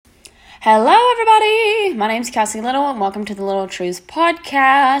Hello, everybody. My name's Cassie Little, and welcome to the Little Truths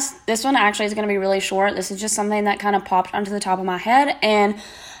podcast. This one actually is going to be really short. This is just something that kind of popped onto the top of my head, and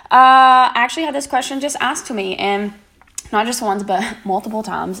I actually had this question just asked to me, and not just once, but multiple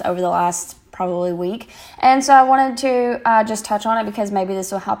times over the last probably week. And so I wanted to just touch on it because maybe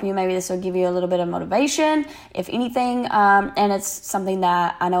this will help you. Maybe this will give you a little bit of motivation, if anything, and it's something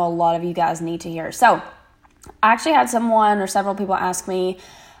that I know a lot of you guys need to hear. So I actually had someone or several people ask me,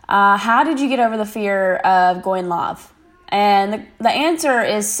 how did you get over the fear of going live? And the answer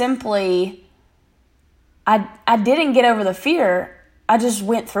is simply, I didn't get over the fear. I just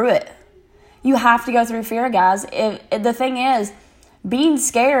went through it. You have to go through fear, guys. The thing is, being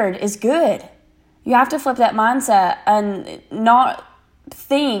scared is good. You have to flip that mindset and not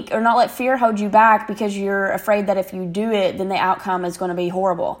think or not let fear hold you back because you're afraid that if you do it, then the outcome is going to be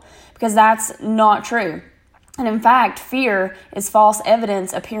horrible. Because that's not true. And in fact, fear is false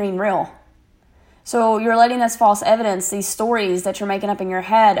evidence appearing real. So you're letting this false evidence, these stories that you're making up in your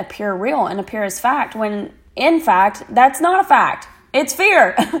head, appear real and appear as fact, when in fact, that's not a fact. It's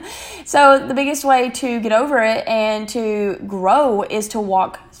fear. So the biggest way to get over it and to grow is to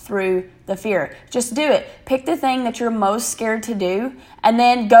walk through the fear. Just do it. Pick the thing that you're most scared to do and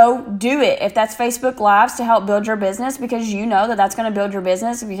then go do it. If that's Facebook Lives to help build your business because you know that that's going to build your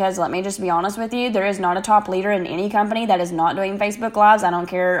business, because let me just be honest with you, there is not a top leader in any company that is not doing Facebook Lives. I don't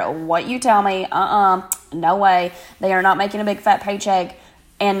care what you tell me. No way. They are not making a big fat paycheck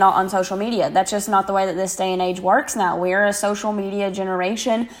and not on social media. That's just not the way that this day and age works now. We're a social media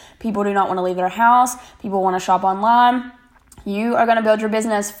generation. People do not want to leave their house. People want to shop online. You are going to build your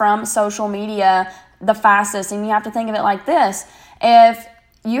business from social media the fastest. And you have to think of it like this. If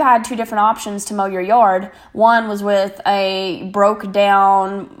you had two different options to mow your yard, one was with a broke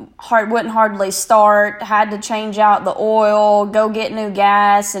down, wouldn't hardly start, had to change out the oil, go get new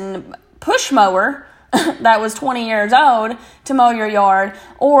gas, and push mower that was 20 years old to mow your yard,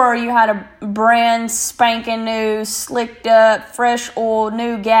 or you had a brand spanking new, slicked up, fresh oil,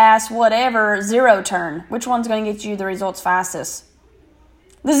 new gas, whatever, zero turn. Which one's going to get you the results fastest?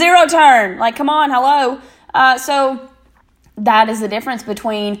 The zero turn. Like, come on, hello. So that is the difference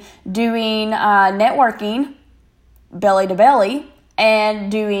between doing networking belly to belly and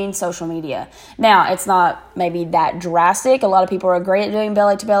doing social media. Now, it's not maybe that drastic. A lot of people are great at doing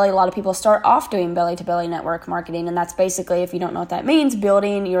belly to belly. A lot of people start off doing belly to belly network marketing. And that's basically, if you don't know what that means,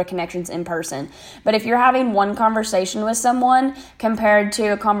 building your connections in person. But if you're having one conversation with someone compared to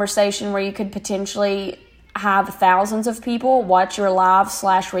a conversation where you could potentially have thousands of people watch your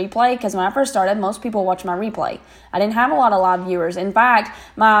live/replay, because when I first started, most people watch my replay. I didn't have a lot of live viewers. In fact,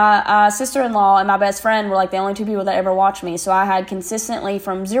 my sister-in-law and my best friend were like the only two people that ever watched me. So I had consistently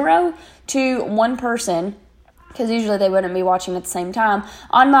from 0 to 1 person, because usually they wouldn't be watching at the same time,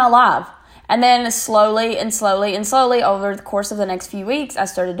 on my live. And then slowly over the course of the next few weeks, I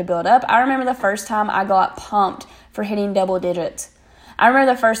started to build up. I remember the first time I got pumped for hitting double digits. I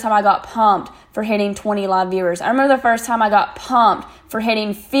remember the first time I got pumped for hitting 20 live viewers. I remember the first time I got pumped for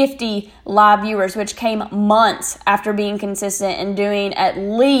hitting 50 live viewers, which came months after being consistent and doing at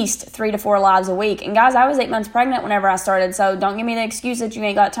least 3 to 4 lives a week. And guys, I was 8 months pregnant whenever I started, so don't give me the excuse that you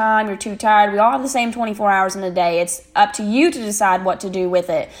ain't got time, you're too tired. We all have the same 24 hours in a day. It's up to you to decide what to do with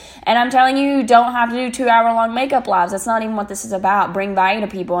it. And I'm telling you, you don't have to do 2-hour-long makeup lives. That's not even what this is about. Bring value to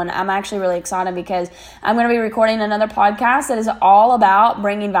people. And I'm actually really excited because I'm going to be recording another podcast that is all about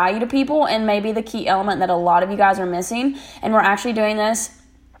bringing value to people and maybe the key element that a lot of you guys are missing. And we're actually doing this.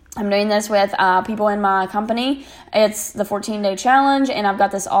 I'm doing this with people in my company. It's the 14-day challenge, and I've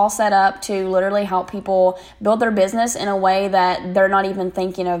got this all set up to literally help people build their business in a way that they're not even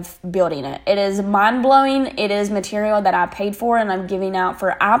thinking of building it. It is mind-blowing. It is material that I paid for, and I'm giving out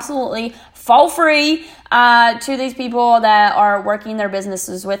for absolutely for free to these people that are working their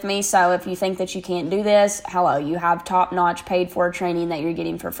businesses with me. So if you think that you can't do this, hello, you have top-notch paid-for training that you're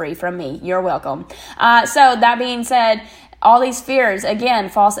getting for free from me. You're welcome. So that being said, all these fears, again,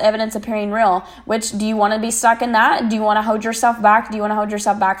 false evidence appearing real. Which, do you want to be stuck in that? Do you want to hold yourself back? Do you want to hold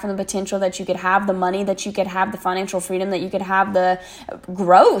yourself back from the potential that you could have, the money that you could have, the financial freedom that you could have, the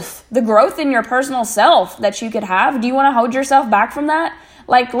growth in your personal self that you could have? Do you want to hold yourself back from that?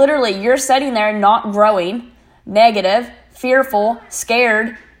 Like, literally, you're sitting there not growing, negative, fearful,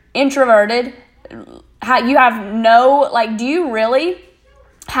 scared, introverted. You have no, do you really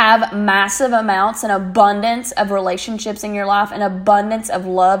have massive amounts and abundance of relationships in your life, an abundance of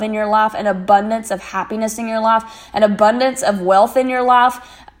love in your life, an abundance of happiness in your life, an abundance of wealth in your life?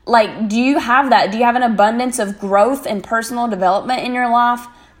 Do you have that? Do you have an abundance of growth and personal development in your life?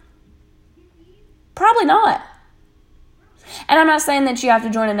 Probably not. And I'm not saying that you have to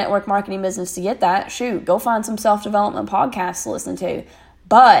join a network marketing business to get that. Shoot, go find some self-development podcasts to listen to.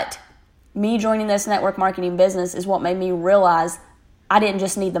 But me joining this network marketing business is what made me realize I didn't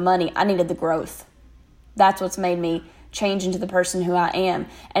just need the money, I needed the growth. That's what's made me change into the person who I am.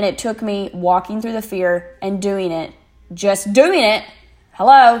 And it took me walking through the fear and doing it, just doing it.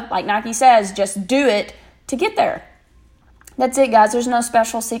 Hello, like Nike says, just do it to get there. That's it, guys. There's no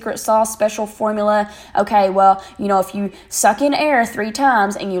special secret sauce, special formula. Okay, well, if you suck in air 3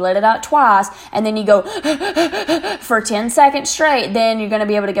 times and you let it out twice and then you go for 10 seconds straight, then you're going to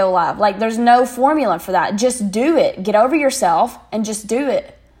be able to go live. Like, there's no formula for that. Just do it. Get over yourself and just do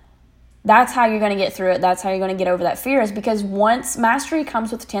it. That's how you're going to get through it. That's how you're going to get over that fear, is because once mastery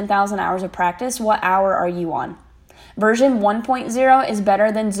comes with 10,000 hours of practice, what hour are you on? Version 1.0 is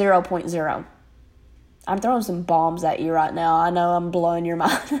better than 0.0. I'm throwing some bombs at you right now. I know I'm blowing your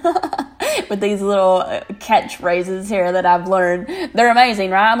mind with these little catchphrases here that I've learned. They're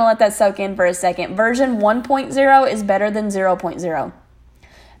amazing, right? I'm going to let that soak in for a second. Version 1.0 is better than 0.0.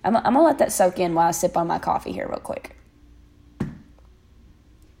 I'm going to let that soak in while I sip on my coffee here real quick.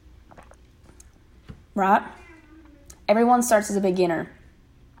 Right? Everyone starts as a beginner.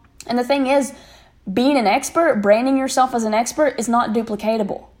 And the thing is, being an expert, branding yourself as an expert is not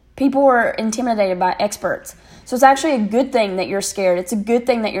duplicatable. People are intimidated by experts. So it's actually a good thing that you're scared. It's a good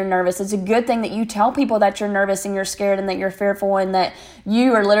thing that you're nervous. It's a good thing that you tell people that you're nervous and you're scared and that you're fearful and that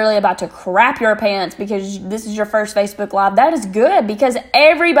you are literally about to crap your pants because this is your first Facebook Live. That is good, because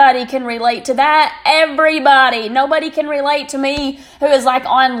everybody can relate to that. Everybody. Nobody can relate to me who is like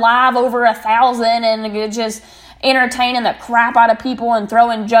on live over 1,000 and just entertaining the crap out of people and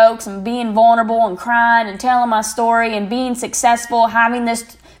throwing jokes and being vulnerable and crying and telling my story and being successful, having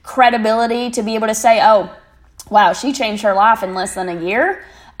this credibility to be able to say, oh, wow, she changed her life in less than a year.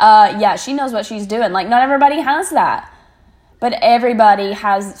 Yeah, she knows what she's doing. Like, not everybody has that. But everybody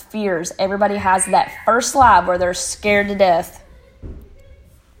has fears. Everybody has that first live where they're scared to death.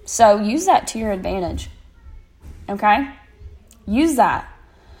 So use that to your advantage. Okay? Use that.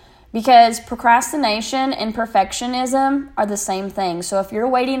 Because procrastination and perfectionism are the same thing. So if you're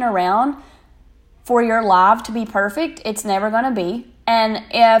waiting around for your live to be perfect, it's never going to be. And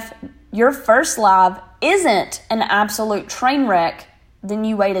if your first live isn't an absolute train wreck, then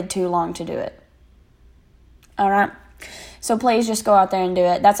you waited too long to do it. All right? So please just go out there and do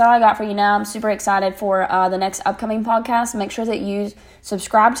it. That's all I got for you now. I'm super excited for the next upcoming podcast. Make sure that you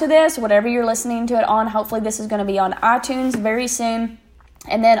subscribe to this, whatever you're listening to it on. Hopefully this is going to be on iTunes very soon.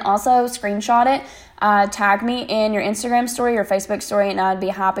 And then also screenshot it. Tag me in your Instagram story or Facebook story, and I'd be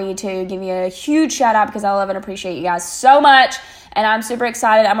happy to give you a huge shout out because I love and appreciate you guys so much. And I'm super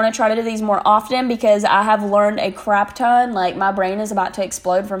excited. I'm going to try to do these more often because I have learned a crap ton. Like, my brain is about to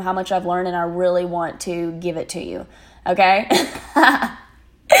explode from how much I've learned, and I really want to give it to you. Okay? I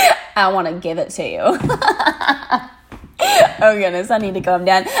want to give it to you. Oh, goodness. I need to calm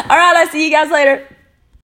down. All right. I'll see you guys later.